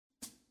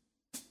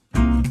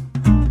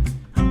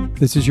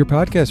This is your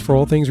podcast for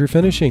all things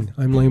refinishing.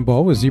 I'm Lane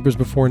Ball with Zebras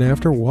Before and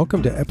After.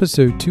 Welcome to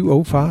episode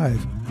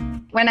 205.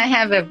 When I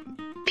have a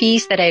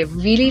piece that I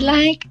really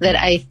like, that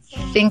I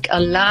think a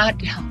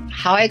lot,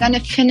 how I'm going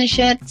to finish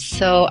it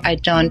so I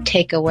don't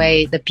take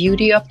away the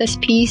beauty of this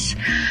piece,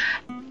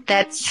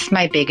 that's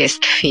my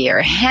biggest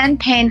fear. Hand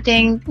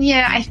painting,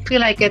 I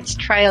feel like it's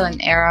trial and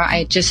error.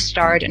 I just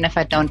start, and if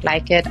I don't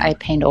like it, I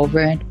paint over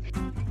it.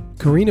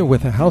 Karina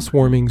with the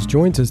Housewarmings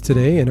joins us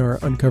today in our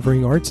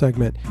Uncovering Art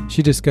segment.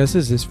 She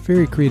discusses this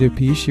very creative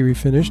piece she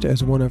refinished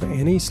as one of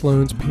Annie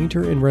Sloan's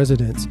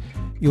painter-in-residence.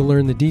 You'll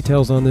learn the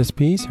details on this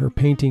piece, her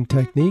painting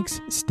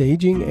techniques,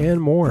 staging, and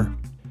more.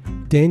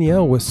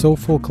 Danielle with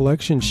Soulful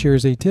Collection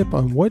shares a tip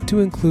on what to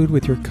include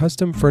with your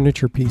custom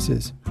furniture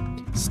pieces.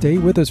 Stay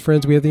with us,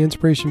 friends. We have the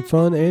inspiration,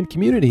 fun, and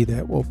community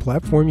that will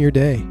platform your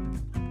day.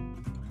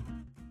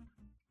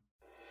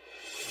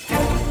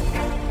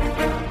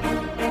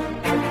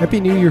 Happy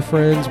New Year,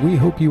 friends. We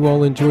hope you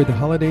all enjoyed the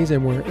holidays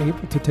and were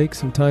able to take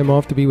some time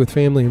off to be with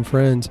family and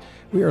friends.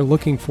 We are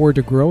looking forward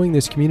to growing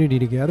this community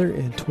together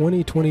in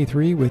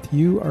 2023 with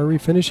you, our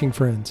refinishing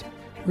friends.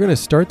 We're going to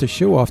start the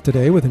show off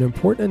today with an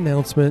important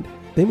announcement.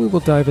 Then we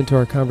will dive into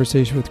our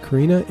conversation with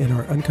Karina in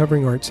our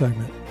Uncovering Art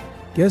segment.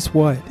 Guess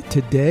what?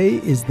 Today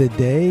is the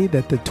day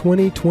that the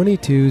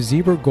 2022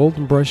 Zebra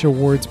Golden Brush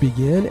Awards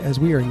begin, as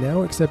we are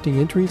now accepting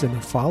entries in the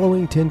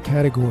following 10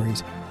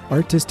 categories: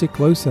 Artistic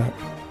Close-Up,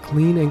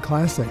 Clean and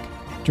Classic,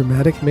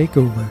 Dramatic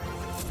Makeover,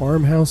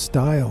 Farmhouse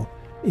Style,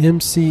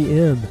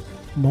 MCM,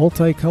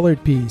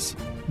 Multicolored Piece,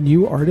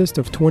 New Artist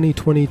of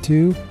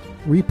 2022,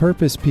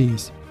 Repurposed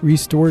Piece,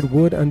 Restored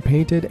Wood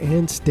Unpainted,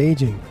 and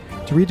Staging.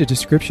 To read a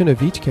description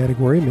of each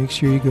category, make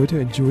sure you go to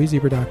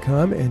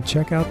enjoyzebra.com and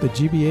check out the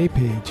GBA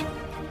page.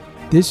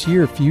 This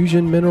year,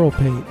 Fusion Mineral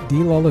Paint, D.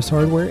 Lawless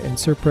Hardware, and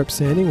Surprep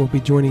Sanding will be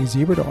joining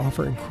Zebra to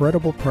offer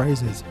incredible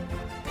prizes.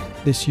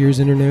 This year's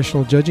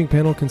international judging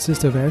panel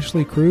consists of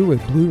Ashley Crew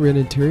with Blue Red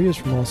Interiors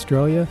from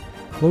Australia,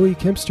 Chloe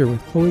Kempster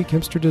with Chloe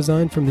Kempster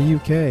Design from the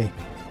UK,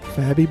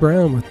 Fabi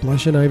Brown with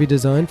Blush and Ivy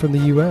Design from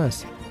the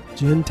US,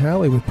 Jen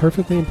Talley with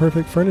Perfectly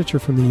Imperfect Furniture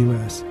from the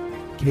US,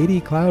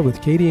 Katie Cloud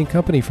with Katie &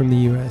 Company from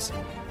the US,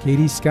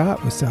 Katie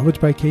Scott with Salvage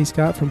by K.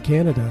 Scott from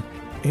Canada,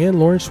 and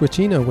Lauren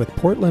Switchino with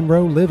Portland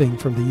Row Living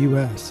from the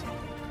US.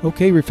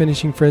 Okay,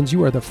 refinishing friends,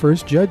 you are the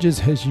first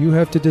judges as you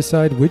have to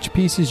decide which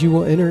pieces you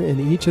will enter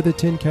in each of the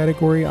 10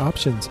 category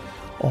options.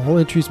 All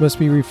entries must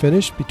be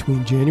refinished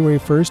between January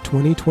 1st,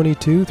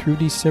 2022 through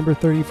December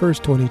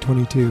 31st,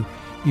 2022.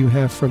 You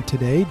have from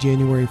today,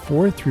 January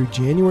 4th through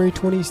January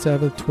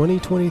 27th,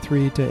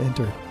 2023 to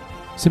enter.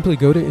 Simply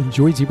go to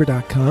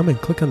enjoyzebra.com and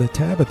click on the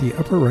tab at the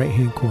upper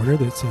right-hand corner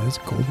that says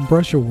Golden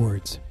Brush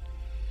Awards.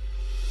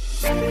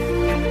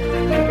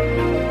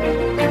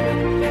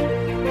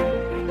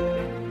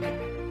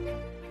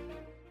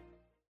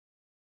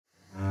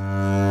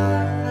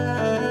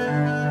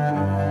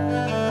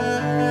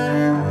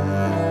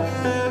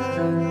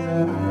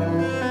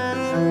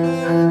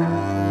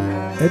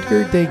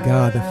 Edgar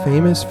Degas, the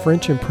famous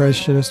French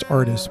Impressionist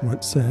artist,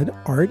 once said,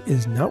 "Art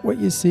is not what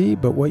you see,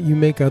 but what you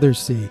make others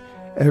see."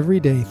 Every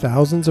day,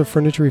 thousands of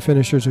furniture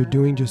refinishers are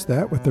doing just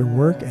that with their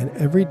work, and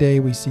every day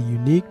we see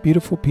unique,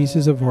 beautiful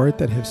pieces of art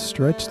that have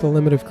stretched the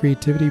limit of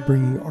creativity,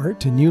 bringing art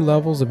to new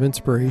levels of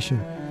inspiration.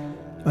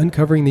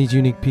 Uncovering these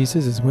unique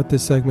pieces is what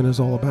this segment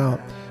is all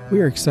about. We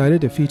are excited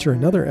to feature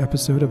another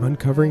episode of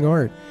Uncovering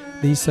Art.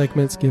 These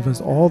segments give us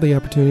all the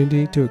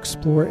opportunity to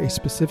explore a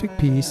specific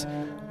piece,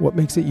 what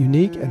makes it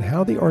unique, and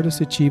how the artist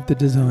achieved the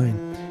design.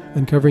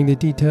 Uncovering the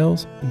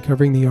details,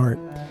 uncovering the art.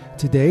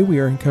 Today we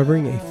are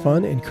uncovering a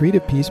fun and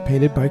creative piece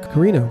painted by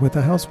Karina with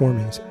the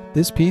Housewarmings.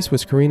 This piece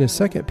was Karina's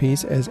second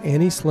piece as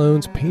Annie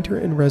Sloan's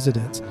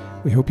painter-in-residence.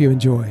 We hope you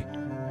enjoy.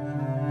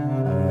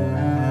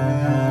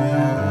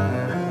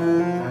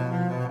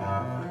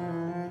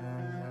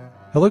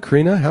 Hello,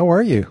 Karina. How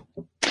are you?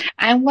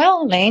 I'm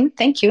well, Lane.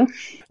 Thank you.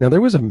 Now,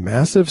 there was a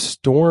massive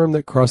storm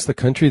that crossed the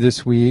country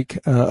this week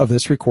of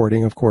this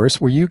recording, of course.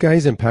 Were you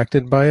guys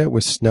impacted by it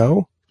with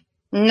snow?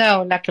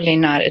 No, luckily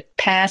not. It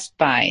passed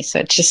by, so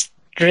it's just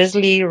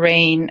drizzly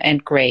rain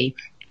and gray.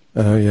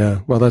 Oh,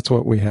 yeah. Well, that's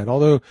what we had.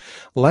 Although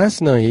last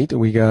night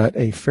we got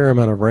a fair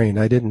amount of rain.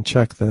 I didn't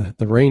check the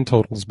rain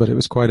totals, but it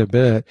was quite a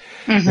bit.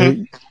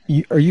 Mm-hmm.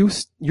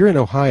 You're in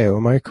Ohio,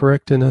 am I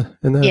correct in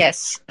that?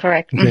 Yes,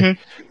 correct. Okay.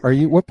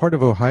 Mm-hmm. What part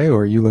of Ohio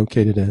are you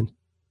located in?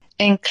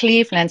 In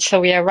Cleveland, so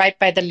we are right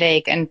by the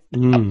lake, and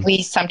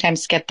we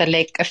sometimes get the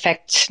lake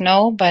effect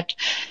snow, but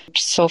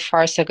so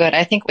far so good.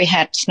 I think we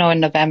had snow in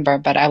November,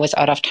 but I was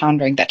out of town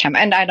during that time,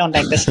 and I don't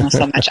like the snow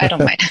so much. I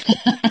don't mind.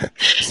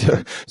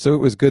 So it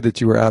was good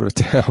that you were out of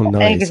town.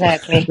 Nice.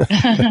 Exactly.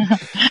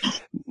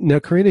 Now,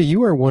 Karina,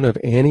 you are one of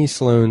Annie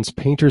Sloan's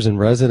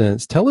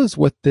painters-in-residence. Tell us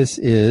what this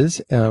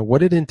is,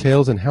 what it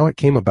entails, and how it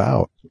came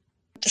about.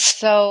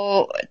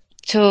 So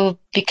to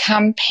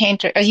become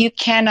painter, you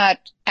cannot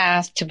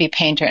ask to be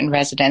painter in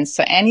residence.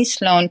 So Annie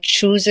Sloan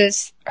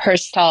chooses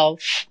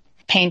herself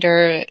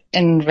painter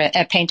in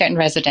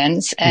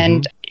residence,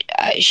 and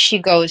she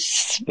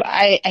goes.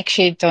 I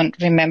actually don't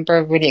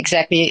remember really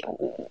exactly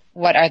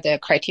what are the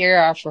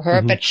criteria for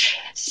her, but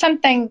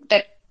something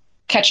that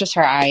catches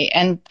her eye.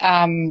 And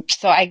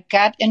so I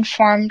got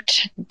informed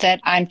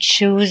that I'm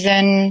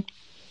chosen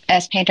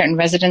as painter in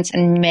residence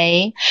in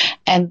May.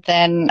 And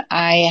then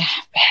I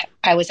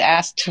was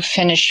asked to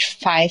finish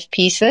 5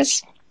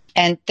 pieces.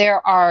 And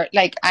there are,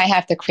 like, I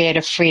have the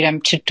creative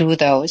freedom to do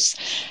those.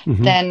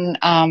 Then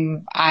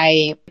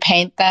I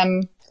paint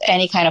them,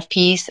 any kind of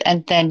piece,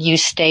 and then you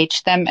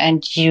stage them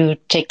and you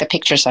take the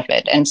pictures of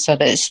it. And so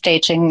the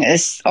staging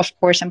is, of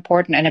course,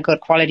 important and a good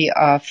quality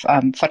of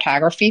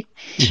photography.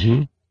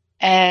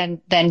 And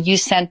then you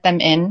send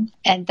them in,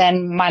 and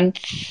then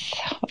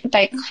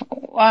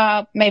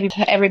maybe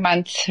every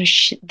month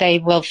they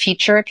will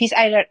feature a piece.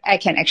 I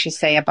can't actually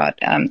say about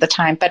the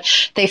time, but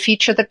they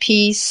feature the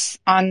piece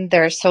on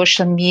their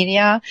social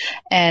media,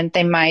 and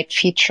they might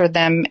feature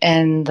them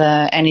in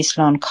the Annie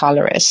Sloan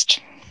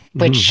Colorist,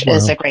 which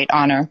is a great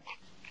honor.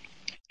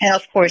 And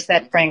of course,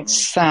 that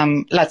brings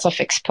lots of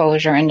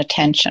exposure and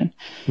attention.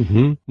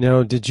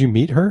 Now, did you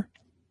meet her?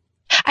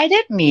 I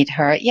did meet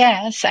her,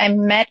 yes. I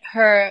met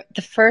her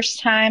the first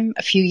time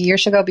a few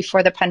years ago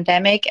before the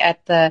pandemic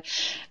at the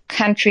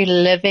Country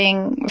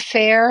Living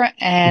Fair.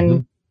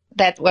 And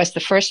that was the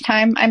first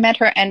time I met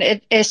her. And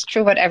it is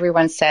true what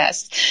everyone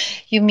says.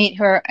 You meet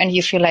her and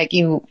you feel like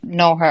you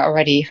know her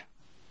already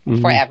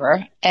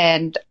forever.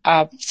 And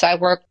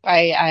so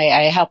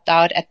I helped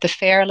out at the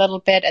fair a little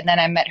bit. And then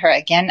I met her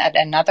again at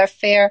another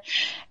fair.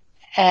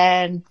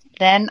 And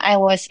then I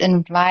was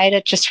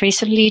invited just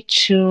recently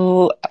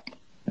to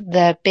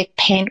the big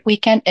paint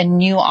weekend in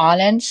New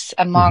Orleans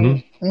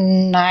among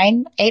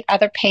 8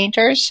 other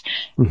painters.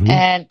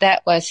 And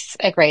that was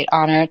a great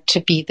honor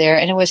to be there.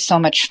 And it was so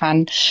much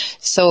fun.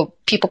 So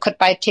people could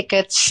buy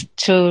tickets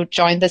to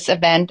join this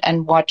event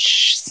and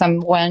watch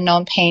some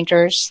well-known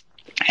painters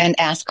and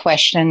ask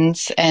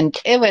questions. And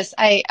it was,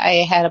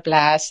 I had a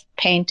blast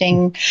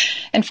painting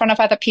in front of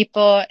other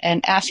people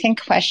and asking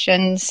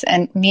questions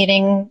and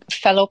meeting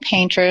fellow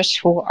painters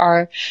who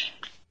are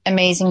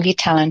amazingly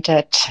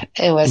talented.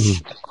 It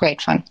was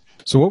great fun.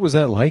 So what was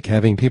that like,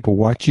 having people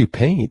watch you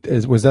paint?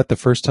 Was that the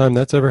first time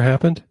that's ever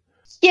happened?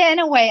 Yeah, in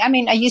a way. I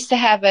mean, I used to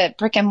have a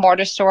brick and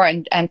mortar store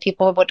and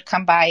people would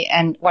come by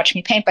and watch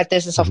me paint, but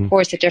this is, of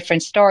course, a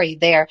different story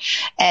there.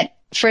 At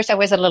first, I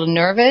was a little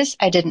nervous.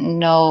 I didn't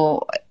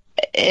know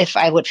if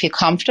I would feel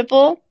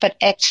comfortable, but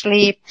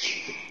actually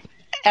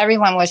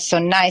everyone was so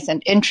nice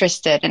and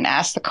interested and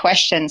asked the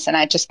questions, and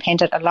I just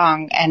painted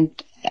along, and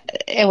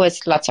it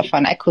was lots of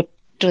fun. I could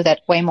do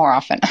that way more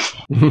often.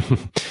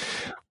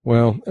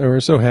 Well, we're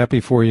so happy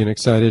for you and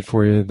excited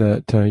for you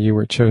that you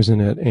were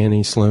chosen at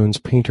Annie Sloan's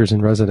Painters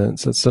in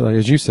Residence. That's,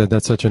 as you said,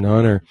 that's such an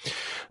honor.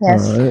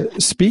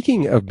 Yes.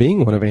 Speaking of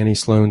being one of Annie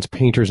Sloan's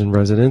Painters in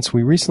Residence,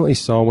 we recently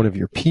saw one of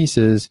your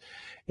pieces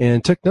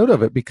and took note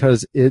of it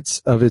because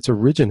its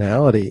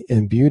originality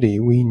and beauty.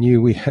 We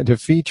knew we had to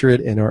feature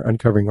it in our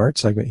Uncovering Art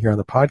segment here on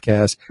the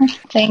podcast.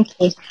 Thank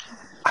you.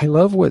 I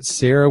love what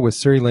Sarah with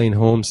Surrey Lane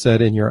Homes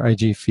said in your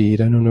IG feed.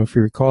 I don't know if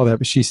you recall that,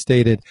 but she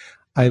stated,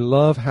 "I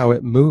love how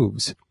it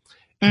moves."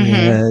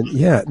 And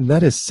yeah,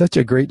 that is such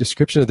a great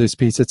description of this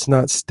piece. It's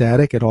not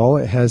static at all.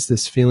 It has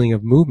this feeling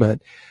of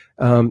movement.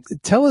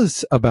 Tell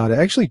us about it.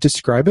 Actually,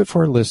 describe it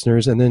for our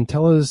listeners, and then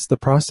tell us the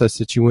process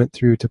that you went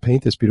through to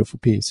paint this beautiful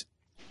piece.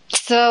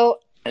 So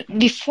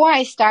before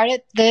I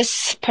started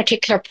this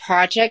particular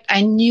project,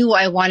 I knew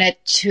I wanted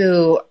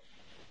to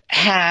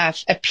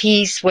have a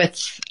piece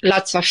with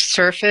lots of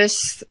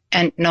surface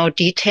and no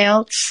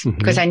details,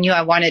 because I knew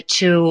I wanted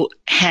to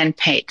hand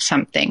paint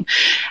something.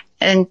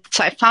 And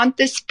so I found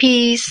this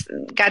piece,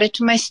 got it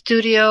to my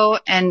studio,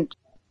 and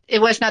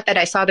it was not that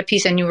I saw the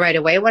piece and knew right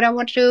away what I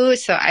want to do.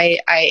 So I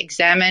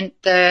examined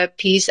the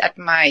piece at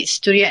my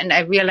studio, and I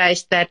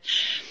realized that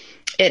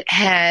it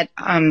had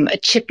a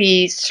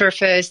chippy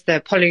surface.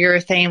 The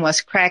polyurethane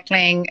was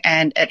crackling,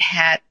 and it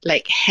had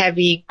like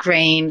heavy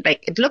grain.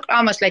 Like it looked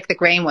almost like the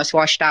grain was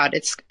washed out.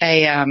 It's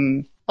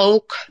a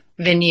oak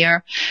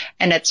veneer,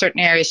 and at certain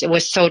areas it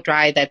was so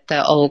dry that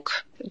the oak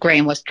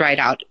grain was dried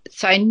out.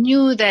 So I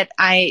knew that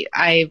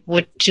I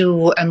would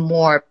do a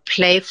more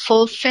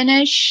playful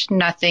finish,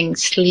 nothing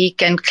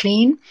sleek and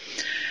clean.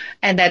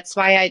 And that's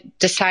why I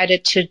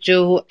decided to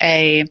do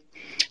a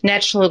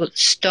natural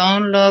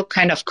stone look,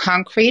 kind of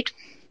concrete,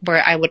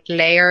 where I would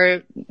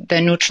layer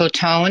the neutral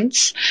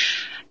tones.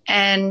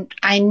 And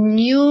I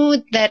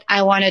knew that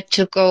I wanted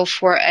to go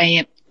for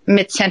a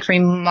mid-century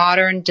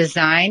modern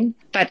design,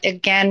 but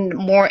again,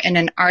 more in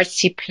an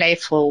artsy,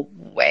 playful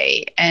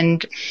way.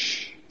 And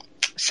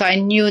so I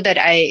knew that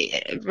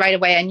right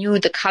away, I knew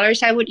the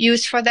colors I would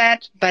use for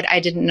that, but I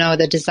didn't know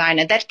the design.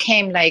 And that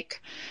came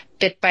like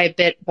bit by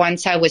bit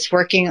once I was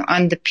working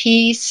on the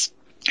piece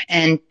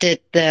and did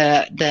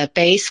the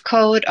base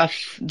coat of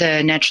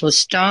the natural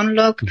stone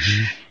look.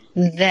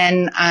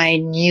 Then I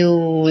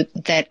knew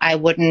that I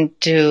wouldn't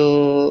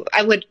do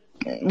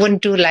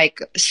like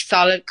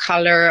solid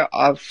color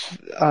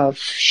of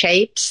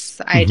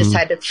shapes. I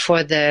decided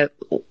for the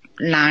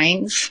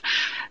lines,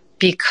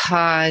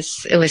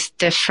 because it was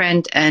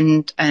different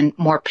and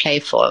more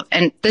playful.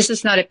 And this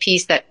is not a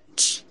piece that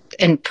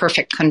in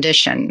perfect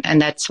condition.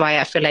 And that's why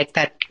I feel like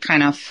that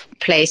kind of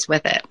plays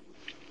with it.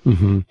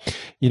 Mm-hmm.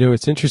 You know,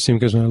 it's interesting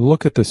because when I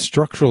look at the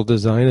structural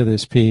design of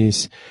this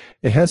piece,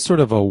 it has sort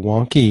of a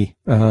wonky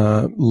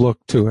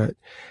look to it.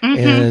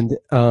 Mm-hmm.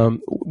 And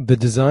the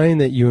design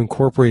that you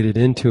incorporated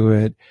into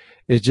it,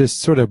 it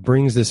just sort of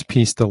brings this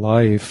piece to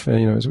life,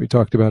 you know, as we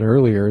talked about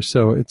earlier.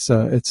 So it's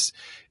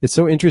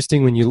so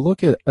interesting when you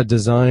look at a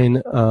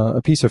design,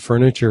 a piece of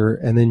furniture,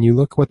 and then you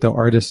look what the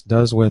artist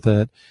does with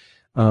it.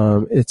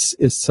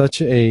 It's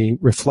such a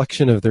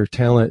reflection of their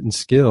talent and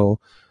skill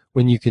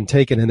when you can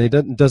take it, and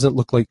it doesn't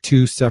look like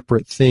two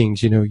separate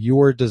things, you know,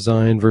 your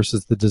design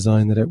versus the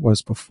design that it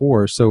was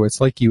before. So it's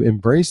like you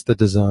embrace the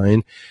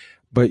design,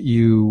 but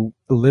you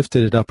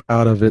lifted it up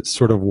out of its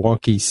sort of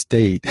wonky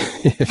state.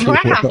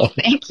 Wow,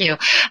 thank you.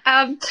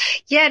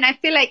 Yeah, and I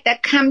feel like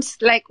that comes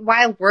like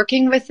while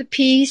working with the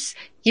piece,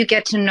 you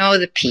get to know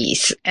the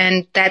piece.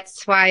 And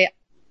that's why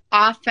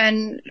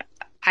often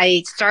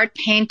I start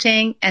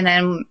painting, and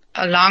then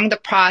along the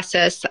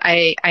process,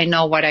 I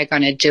know what I'm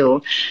going to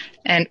do.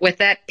 And with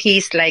that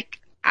piece, like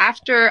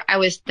after I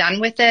was done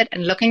with it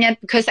and looking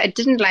at, because I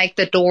didn't like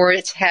the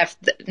doors have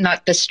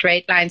not the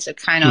straight lines, it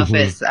kind of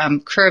is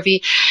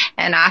curvy.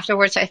 And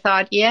afterwards I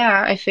thought,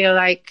 yeah, I feel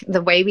like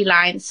the wavy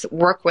lines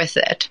work with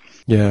it.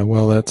 Yeah,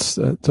 well, that's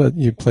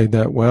you played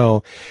that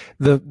well.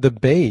 The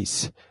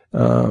base,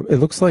 it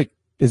looks like,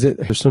 is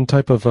it some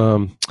type of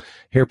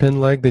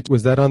hairpin leg?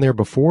 Was that on there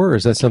before, or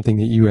is that something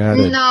that you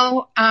added?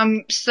 No,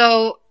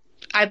 so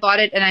I bought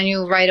it and I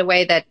knew right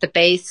away that the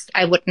base,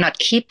 I would not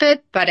keep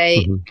it, but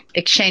I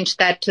exchanged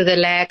that to the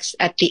legs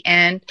at the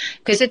end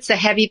because it's a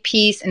heavy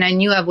piece, and I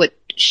knew I would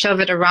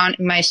shove it around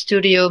in my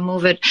studio,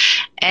 move it,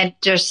 and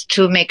just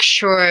to make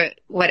sure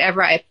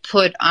whatever I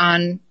put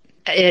on,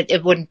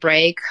 it wouldn't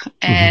break.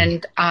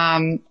 And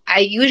I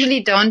usually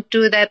don't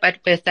do that, but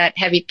with that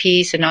heavy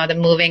piece and all the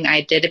moving,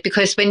 I did it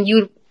because when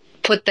you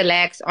put the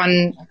legs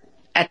on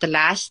at the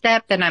last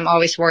step, then I'm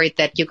always worried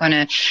that you're going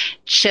to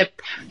chip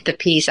the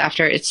piece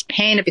after it's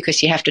painted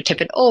because you have to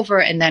tip it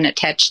over and then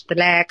attach the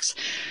legs.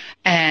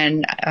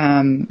 And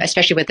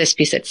especially with this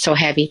piece, it's so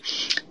heavy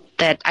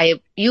that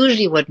I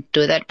usually wouldn't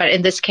do that. But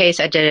in this case,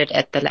 I did it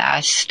at the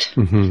last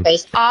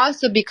phase.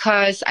 Also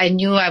because I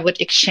knew I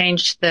would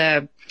exchange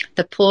the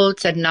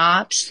pulls and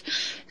knobs.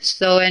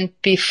 So, and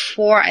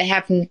before I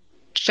haven't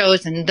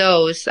chosen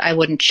those, I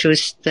wouldn't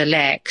choose the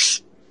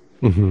legs.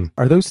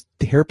 Are those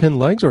hairpin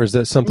legs, or is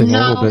that something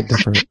a little bit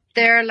different?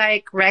 They're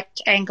like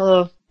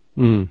rectangle,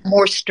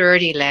 more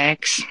sturdy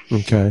legs.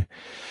 Okay.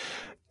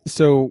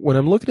 So when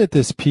I'm looking at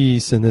this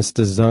piece and this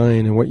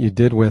design and what you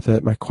did with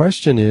it, my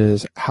question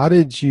is, how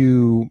did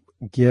you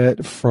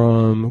get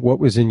from what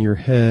was in your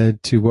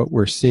head to what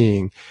we're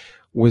seeing?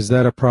 Was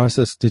that a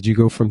process? Did you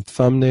go from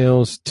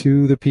thumbnails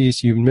to the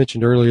piece? You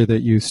mentioned earlier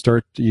that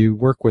you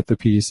work with the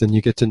piece and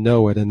you get to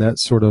know it, and that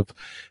sort of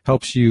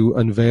helps you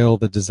unveil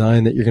the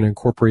design that you're going to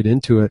incorporate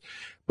into it.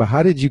 But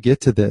how did you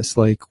get to this?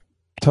 Like,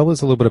 tell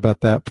us a little bit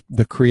about that,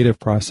 the creative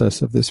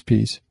process of this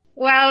piece.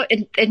 Well,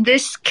 in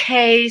this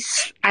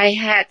case, I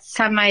had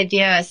some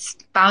ideas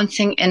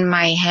bouncing in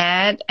my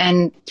head,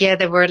 and yeah,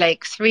 there were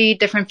like 3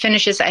 different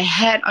finishes I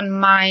had on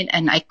mine,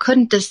 and I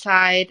couldn't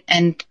decide.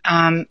 And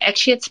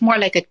actually, it's more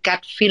like a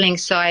gut feeling.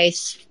 So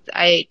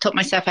I told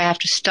myself I have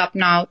to stop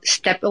now,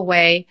 step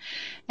away,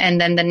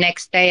 and then the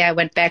next day I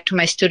went back to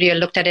my studio,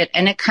 looked at it,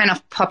 and it kind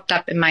of popped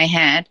up in my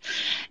head.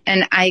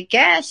 And I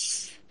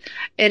guess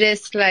it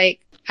is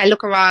like, I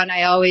look around,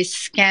 I always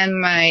scan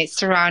my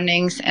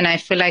surroundings, and I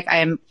feel like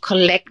I'm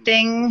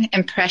collecting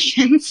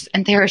impressions,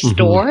 and they're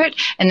stored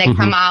and they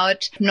come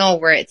out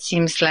nowhere, it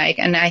seems like.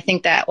 And I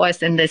think that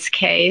was in this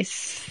case.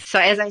 So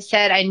as I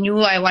said, I knew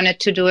I wanted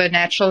to do a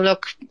natural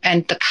look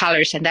and the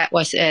colors, and that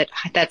was it.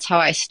 That's how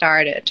I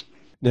started.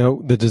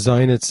 Now, the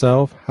design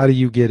itself, how do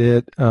you get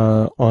it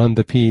on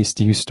the piece?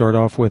 Do you start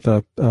off with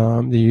do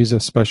you use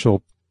a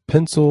special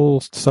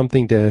pencil,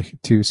 something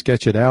to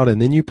sketch it out, and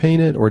then you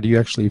paint it, or do you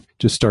actually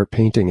just start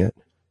painting it?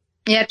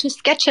 Yeah, to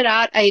sketch it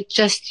out, I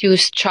just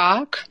use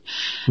chalk,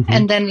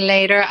 and then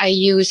later I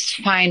use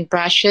fine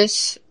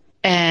brushes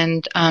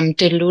and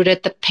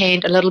diluted the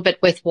paint a little bit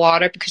with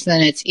water because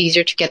then it's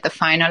easier to get the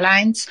finer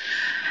lines,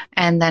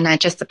 and then I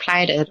just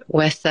applied it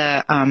with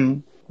a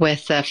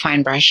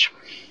fine brush.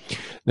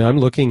 Now I'm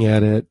looking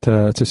at it,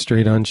 it's a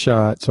straight on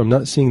shot, so I'm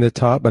not seeing the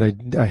top, but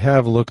I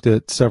have looked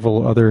at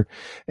several other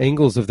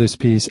angles of this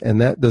piece, and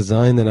that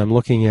design that I'm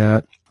looking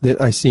at that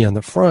I see on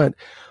the front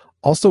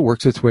also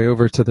works its way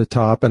over to the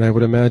top, and I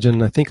would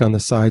imagine, I think on the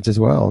sides as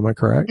well. Am I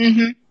correct?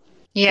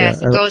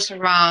 Yes, it goes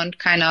around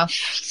kind of,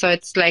 so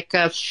it's like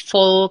a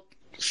full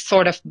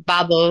sort of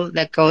bubble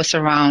that goes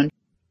around.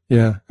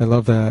 Yeah, I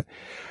love that.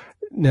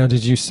 Now,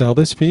 did you sell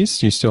this piece?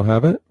 Do you still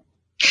have it?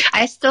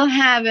 I still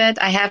have it.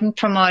 I haven't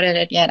promoted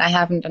it yet. I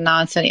haven't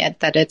announced it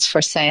yet that it's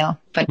for sale,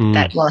 but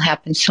that will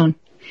happen soon.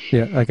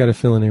 Yeah, I got a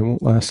feeling it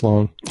won't last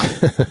long.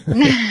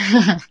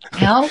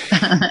 No.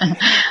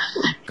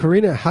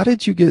 Karina, how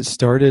did you get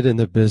started in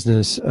the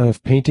business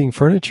of painting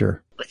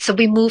furniture? So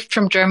we moved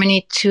from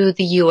Germany to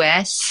the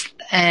U.S.,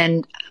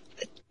 and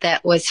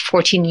that was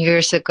 14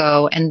 years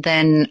ago. And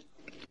then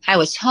I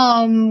was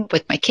home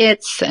with my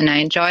kids and I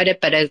enjoyed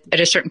it. But at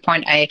a certain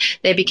point,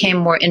 they became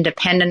more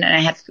independent and I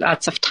had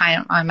lots of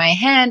time on my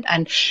hand.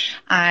 And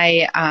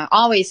I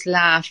always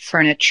loved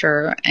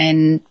furniture.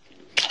 And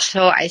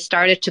so I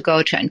started to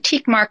go to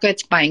antique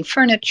markets, buying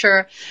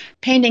furniture,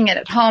 painting it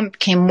at home,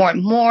 became more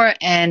and more.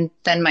 And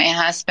then my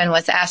husband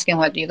was asking,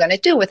 what are you going to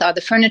do with all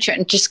the furniture?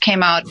 And it just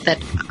came out that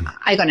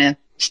I'm going to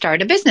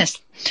start a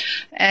business.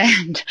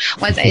 And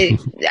once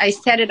I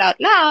said it out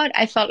loud,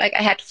 I felt like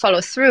I had to follow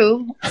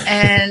through.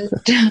 And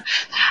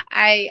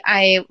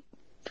I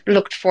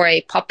looked for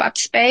a pop-up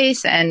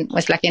space and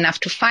was lucky enough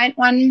to find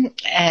one.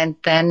 And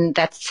then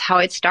that's how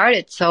it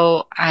started.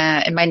 So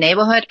in my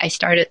neighborhood, I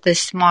started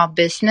this small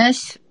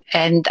business.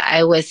 And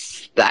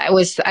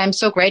I'm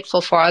so grateful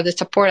for all the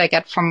support I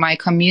got from my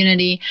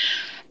community.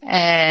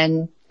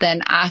 And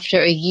then after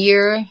a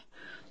year,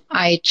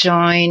 I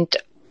joined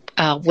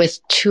with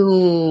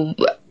two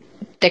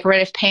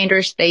decorative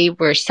painters. They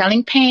were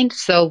selling paint,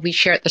 so we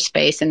shared the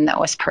space, and that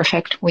was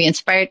perfect. We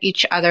inspired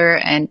each other,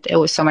 and it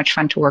was so much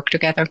fun to work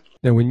together.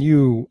 Now, when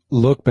you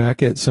look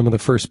back at some of the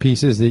first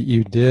pieces that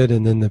you did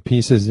and then the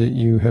pieces that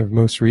you have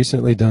most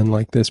recently done,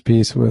 like this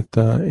piece with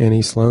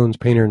Annie Sloan's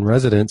Painter in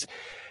Residence,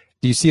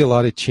 do you see a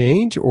lot of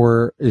change,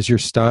 or is your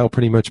style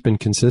pretty much been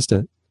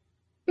consistent?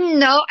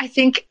 No, I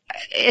think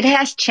it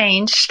has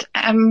changed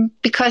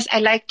because I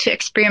like to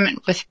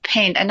experiment with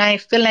paint. And I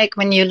feel like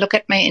when you look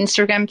at my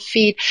Instagram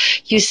feed,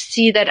 you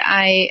see that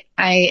I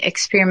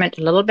experiment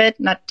a little bit,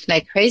 not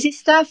like crazy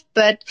stuff,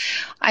 but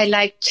I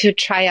like to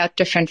try out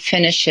different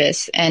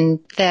finishes. And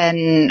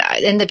then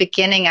in the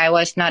beginning, I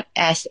was not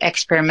as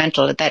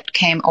experimental. That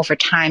came over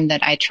time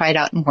that I tried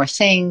out more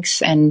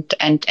things and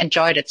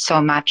enjoyed it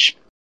so much.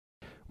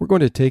 We're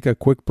going to take a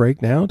quick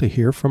break now to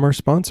hear from our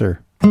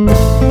sponsor.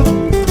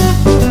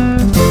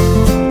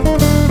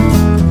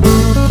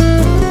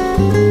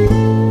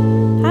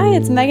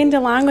 It's Megan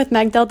DeLong with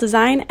Megdel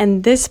Design,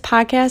 and this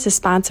podcast is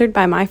sponsored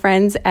by my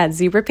friends at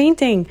Zebra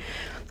Painting.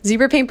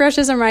 Zebra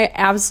paintbrushes are my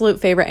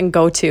absolute favorite and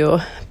go-to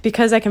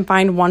because I can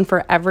find one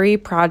for every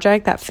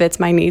project that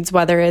fits my needs,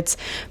 whether it's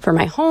for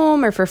my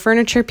home or for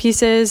furniture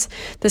pieces.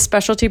 The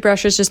specialty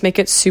brushes just make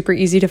it super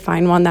easy to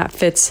find one that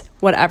fits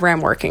whatever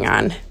I'm working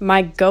on.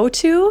 My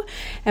go-to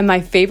and my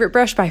favorite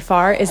brush by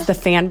far is the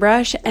fan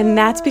brush, and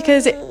that's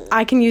because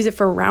I can use it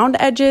for round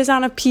edges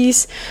on a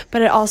piece,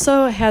 but it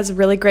also has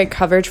really great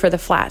coverage for the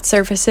flat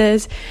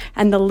surfaces,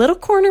 and the little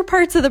corner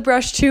parts of the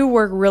brush too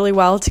work really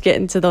well to get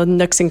into the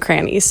nooks and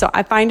crannies. So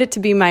I find it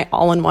to be my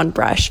all-in-one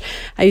brush.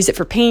 I use it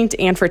for paint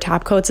and for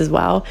top coats as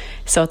well,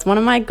 so it's one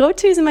of my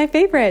go-tos and my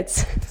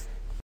favorites.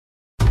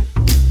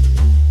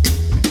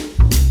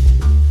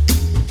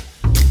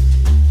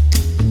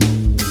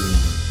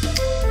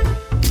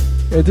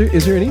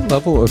 Is there any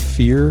level of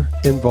fear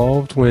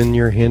involved when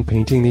you're hand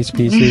painting these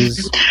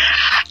pieces?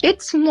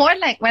 It's more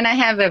like when I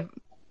have a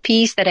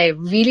piece that I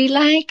really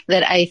like,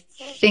 that I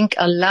think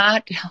a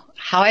lot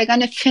how I'm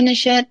going to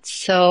finish it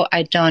so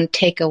I don't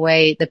take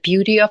away the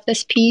beauty of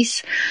this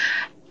piece.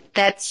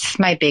 That's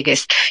my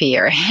biggest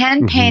fear.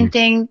 Hand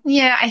painting,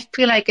 yeah, I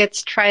feel like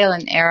it's trial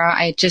and error.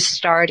 I just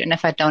start, and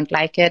if I don't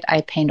like it,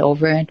 I paint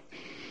over it.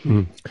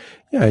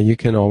 Yeah, you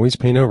can always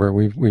paint over.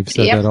 We've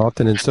said that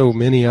often, and so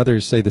many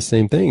others say the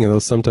same thing.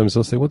 And sometimes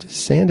they'll say, "Well,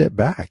 just sand it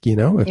back,"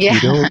 if you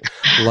don't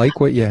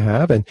like what you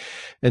have, and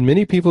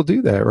many people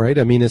do that, right?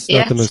 I mean, it's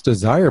not the most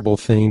desirable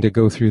thing to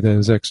go through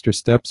those extra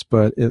steps,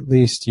 but at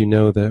least you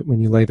know that when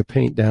you lay the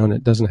paint down,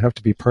 it doesn't have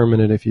to be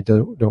permanent if you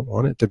don't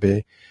want it to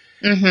be.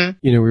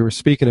 We were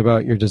speaking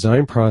about your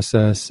design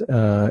process,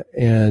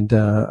 and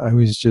I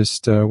was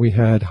just, we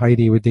had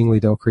Heidi with Dingley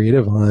Dell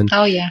Creative on.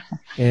 Oh, yeah.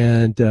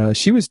 And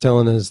she was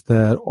telling us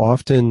that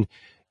often,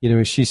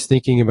 as she's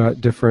thinking about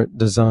different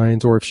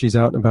designs, or if she's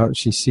out and about and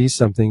she sees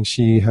something,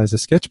 she has a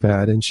sketch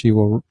pad and she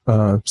will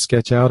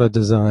sketch out a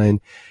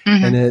design,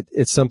 and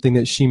it's something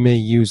that she may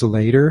use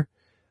later.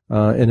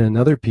 In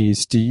another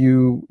piece. Do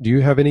you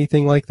have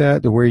anything like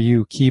that, to where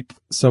you keep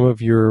some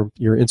of your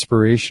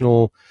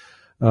inspirational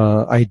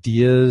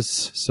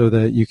ideas so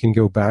that you can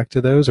go back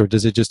to those, or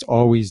does it just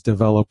always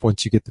develop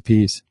once you get the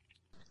piece?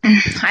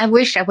 I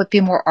wish I would be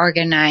more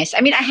organized.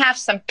 I mean, I have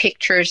some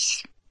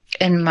pictures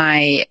on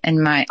my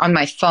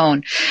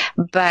phone,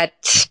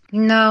 but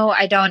no,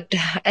 I don't.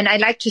 And I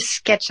like to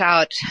sketch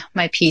out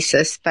my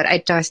pieces, but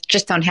I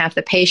just don't have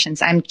the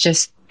patience.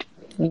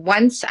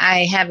 Once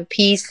I have a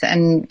piece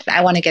and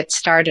I want to get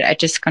started, I'm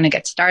just going to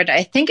get started.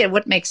 I think it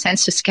would make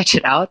sense to sketch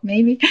it out,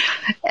 maybe.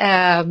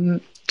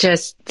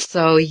 Just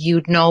so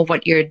you know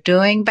what you're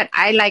doing. But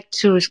I like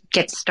to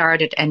get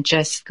started and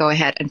just go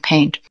ahead and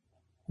paint.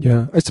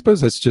 Yeah, I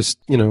suppose that's just,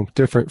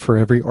 different for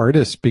every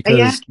artist,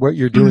 because what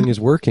you're doing is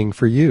working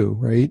for you,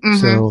 right?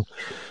 So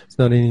it's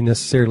not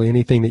necessarily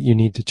anything that you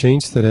need to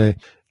change today.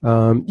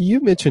 You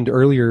mentioned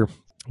earlier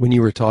when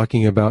you were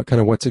talking about kind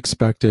of what's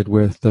expected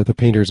with the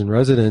painters in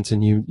residence,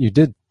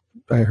 and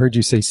I heard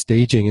you say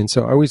staging. And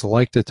so I always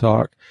like to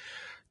talk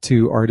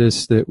to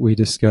artists that we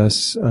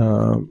discuss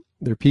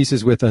their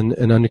pieces with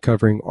an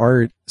uncovering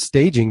art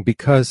staging,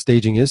 because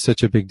staging is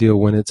such a big deal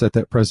when it's at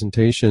that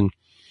presentation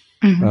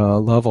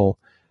level.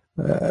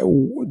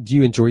 Do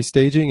you enjoy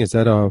staging? Is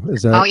that?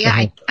 Oh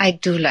yeah, I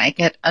do like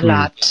it a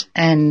lot,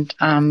 and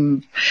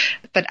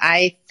but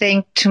I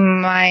think to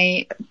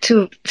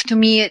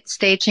me,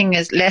 staging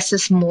is less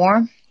is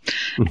more,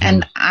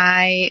 and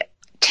I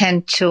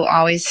tend to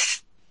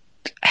always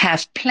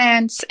have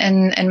plants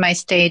in my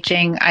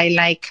staging. I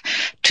like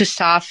to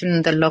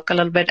soften the look a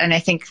little bit, and I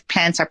think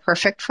plants are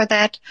perfect for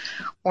that,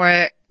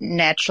 or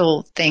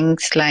natural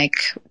things like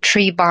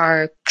tree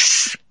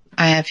barks.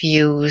 I have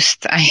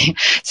used.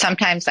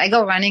 Sometimes I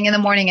go running in the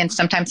morning, and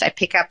sometimes I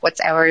pick up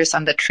whatever's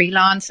on the tree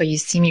lawn. So you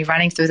see me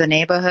running through the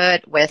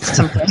neighborhood with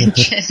some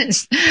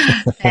branches,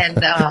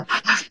 and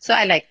so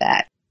I like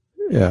that.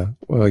 Yeah,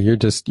 well,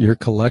 you're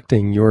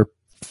collecting your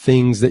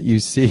things that you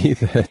see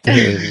that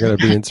are going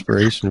to be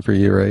inspiration for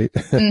you, right?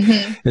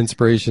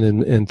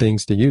 Inspiration and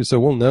things to use. So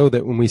we'll know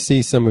that when we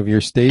see some of your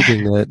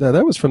staging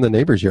that was from the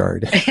neighbor's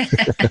yard.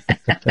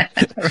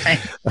 Right.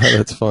 Oh,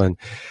 that's fun.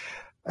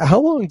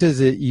 How long does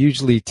it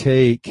usually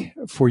take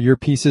for your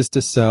pieces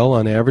to sell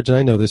on average?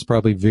 I know this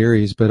probably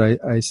varies, but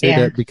I say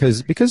that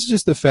because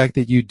just the fact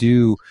that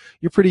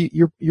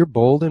you're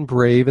bold and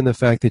brave in the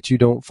fact that you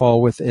don't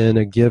fall within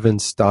a given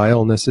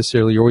style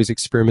necessarily. You're always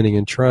experimenting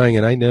and trying.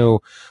 And I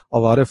know a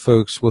lot of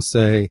folks will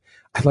say,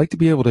 I'd like to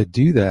be able to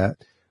do that,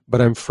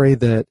 but I'm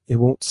afraid that it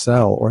won't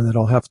sell or that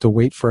I'll have to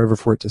wait forever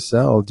for it to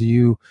sell.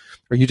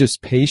 Are you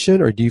just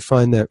patient, or do you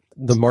find that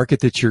the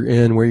market that you're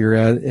in, where you're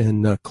at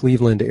in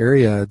Cleveland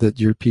area, that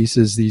your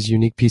pieces, these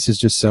unique pieces,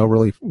 just sell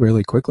really,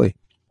 really quickly?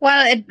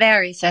 Well, it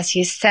varies, as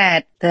you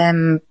said.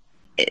 There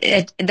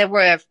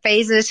were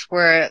phases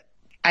where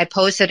I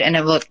posted and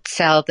it would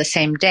sell the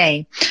same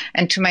day.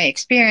 And to my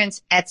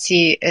experience,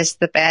 Etsy is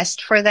the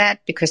best for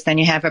that, because then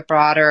you have a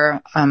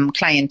broader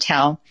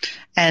clientele.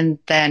 And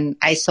then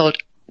I sold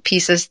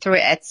pieces through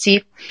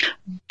Etsy,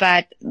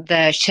 but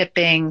the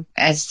shipping,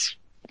 as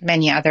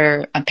many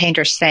other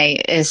painters say,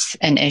 is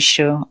an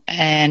issue.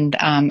 And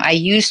I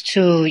used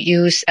to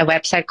use a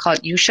website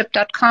called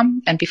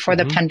uship.com, and before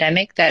the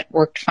pandemic that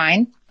worked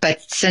fine.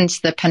 But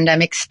since the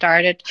pandemic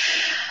started,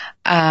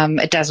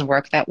 it doesn't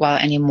work that well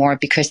anymore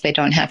because they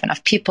don't have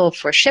enough people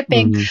for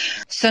shipping.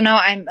 So now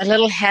I'm a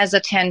little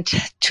hesitant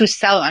to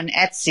sell on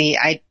Etsy.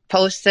 I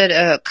posted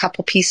a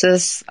couple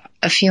pieces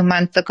a few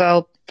months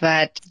ago,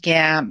 but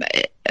yeah,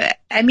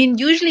 I mean,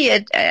 usually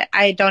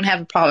I don't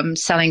have a problem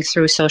selling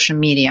through social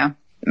media.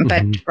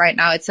 But right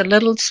now it's a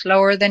little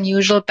slower than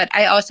usual. But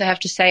I also have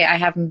to say I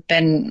haven't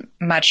been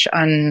much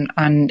on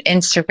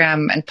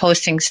Instagram and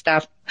posting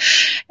stuff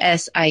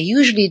as I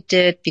usually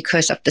did,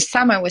 because of the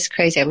summer was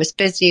crazy. I was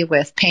busy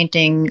with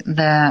painting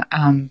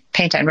the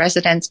painter in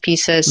residence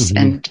pieces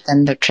and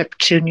then the trip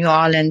to New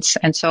Orleans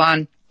and so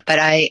on. But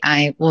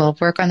I will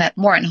work on that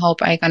more and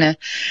hope I'm going to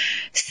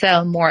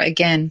sell more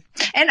again.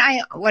 And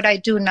what I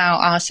do now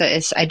also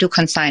is I do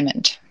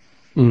consignment.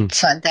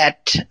 So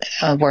that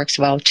works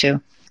well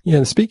too. Yeah,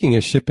 and speaking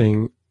of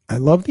shipping, I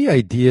love the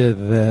idea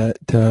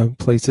that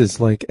places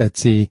like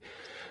Etsy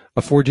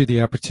afford you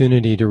the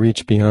opportunity to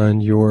reach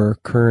beyond your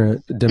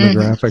current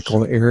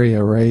demographical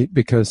area, right?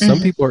 Because some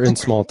people are in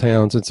small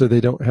towns, and so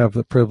they don't have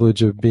the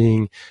privilege of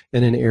being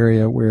in an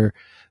area where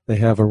they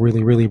have a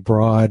really, really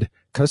broad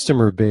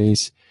customer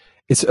base.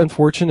 It's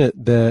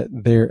unfortunate that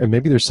and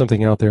maybe there's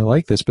something out there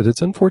like this, but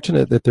it's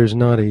unfortunate that there's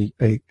not a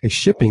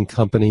shipping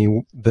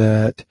company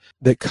that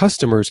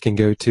customers can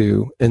go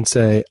to and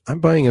say, I'm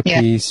buying a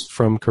piece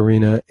from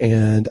Karina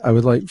and I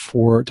would like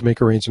to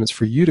make arrangements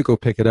for you to go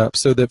pick it up,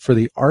 so that for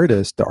the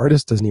artist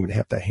doesn't even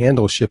have to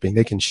handle shipping.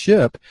 They can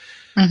ship,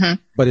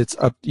 but it's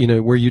up,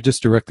 where you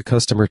just direct the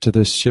customer to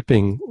this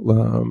shipping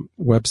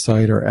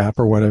website or app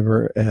or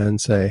whatever and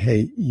say,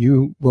 hey,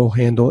 you will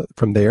handle it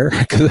from there.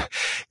 Because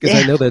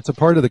I know that's a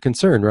part of the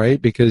concern,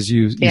 right? Because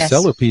you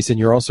sell a piece and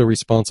you're also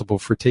responsible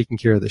for taking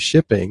care of the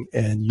shipping,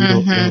 and you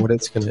don't know what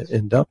it's going to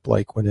end up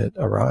like when it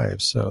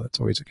arrives. So that's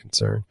always a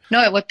concern.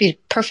 No, it would be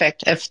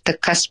perfect if the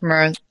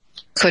customer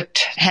could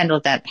handle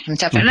that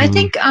himself. And I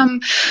think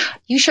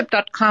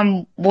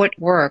uship.com would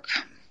work,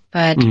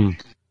 but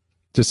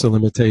just the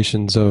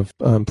limitations of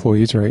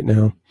employees right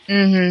now.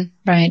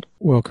 Right.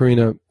 Well,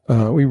 Karina,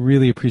 we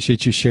really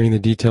appreciate you sharing the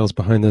details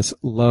behind this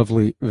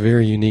lovely,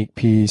 very unique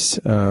piece.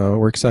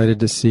 We're excited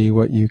to see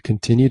what you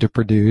continue to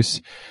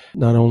produce,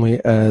 not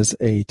only as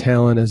a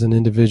talent, as an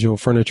individual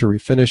furniture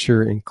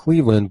refinisher in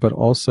Cleveland, but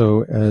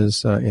also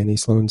as Annie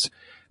Sloan's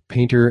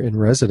painter in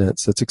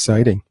residence. That's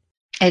exciting.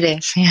 It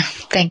is. Yeah.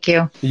 Thank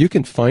you. You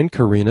can find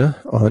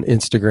Karina on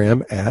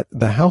Instagram at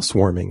The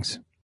Housewarmings.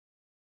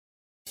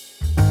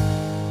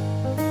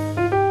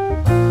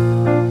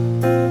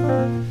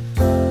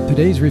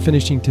 Today's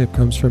refinishing tip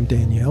comes from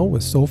Danielle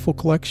with Soulful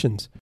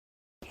Collections.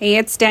 Hey,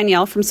 it's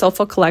Danielle from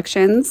Soulful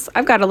Collections.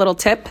 I've got a little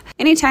tip.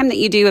 Anytime that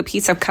you do a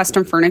piece of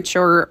custom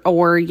furniture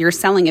or you're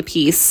selling a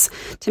piece,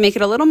 to make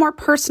it a little more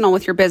personal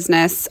with your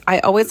business, I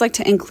always like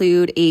to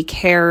include a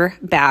care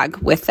bag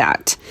with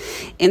that.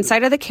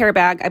 Inside of the care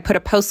bag, I put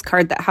a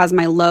postcard that has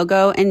my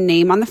logo and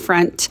name on the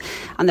front.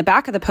 On the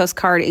back of the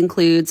postcard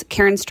includes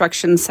care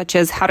instructions such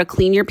as how to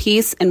clean your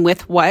piece and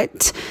with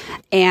what,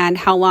 and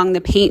how long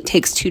the paint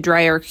takes to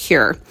dry or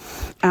cure.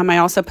 I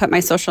also put my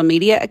social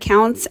media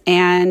accounts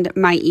and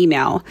my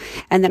email.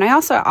 And then I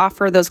also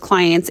offer those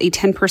clients a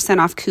 10%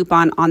 off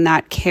coupon on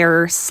that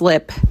care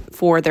slip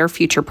for their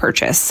future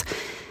purchase.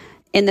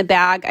 In the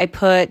bag, I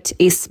put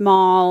a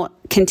small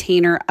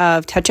container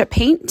of touch-up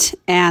paint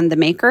and the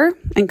maker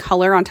and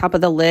color on top of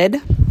the lid.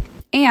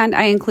 And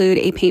I include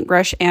a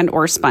paintbrush and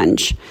or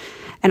sponge.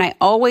 And I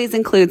always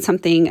include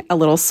something a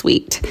little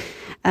sweet.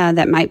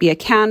 That might be a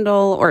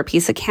candle or a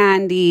piece of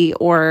candy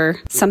or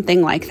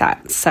something like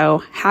that. So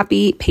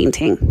happy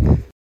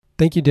painting.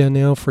 Thank you,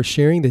 Danielle, for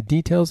sharing the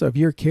details of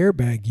your care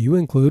bag you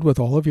include with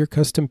all of your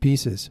custom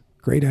pieces.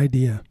 Great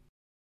idea.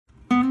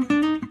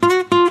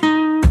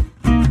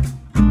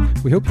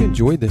 We hope you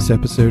enjoyed this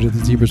episode of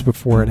the Zebras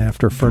Before and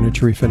After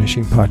Furniture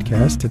Refinishing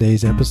Podcast.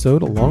 Today's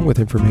episode, along with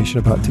information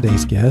about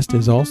today's guest,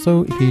 is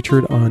also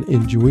featured on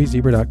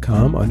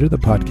enjoyzebra.com under the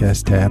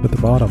podcast tab at the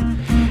bottom.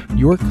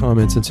 Your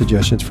comments and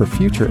suggestions for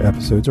future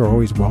episodes are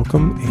always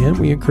welcome, and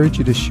we encourage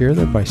you to share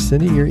them by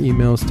sending your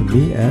emails to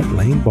me at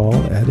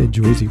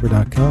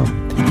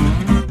laneball@enjoyzebra.com.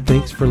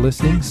 Thanks for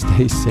listening,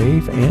 stay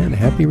safe, and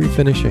happy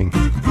refinishing.